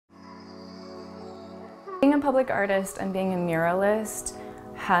Being a public artist and being a muralist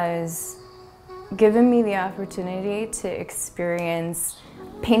has given me the opportunity to experience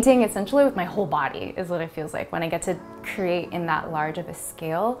painting essentially with my whole body, is what it feels like when I get to create in that large of a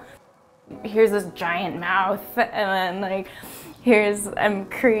scale. Here's this giant mouth, and then I'm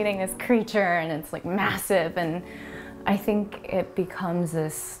creating this creature and it's like massive, and I think it becomes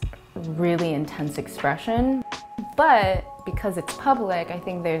this really intense expression. But because it's public, I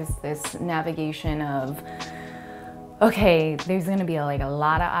think there's this navigation of, okay, there's gonna be like a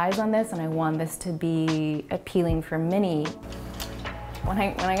lot of eyes on this, and I want this to be appealing for many. When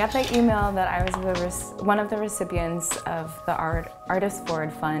I got the email that I was one of the recipients of the Artist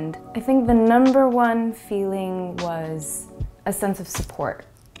Forward Fund, I think the number one feeling was a sense of support.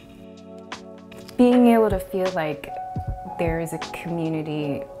 Being able to feel like there is a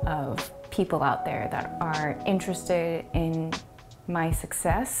community of people out there that are interested in my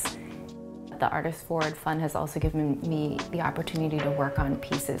success. The Artist Forward Fund has also given me the opportunity to work on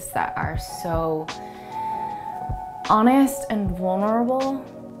pieces that are so honest and vulnerable,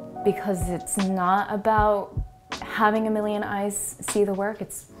 because it's not about having a million eyes see the work.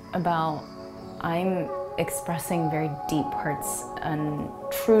 It's about I'm expressing very deep hearts and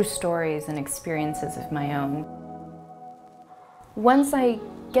true stories and experiences of my own. Once I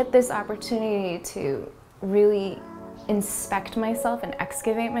get this opportunity to really inspect myself and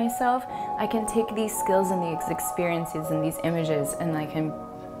excavate myself, I can take these skills and these experiences and these images, and I can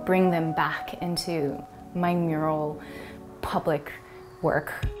bring them back into my mural public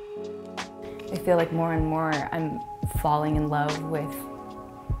work. I feel like more and more I'm falling in love with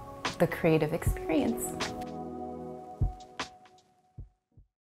the creative experience.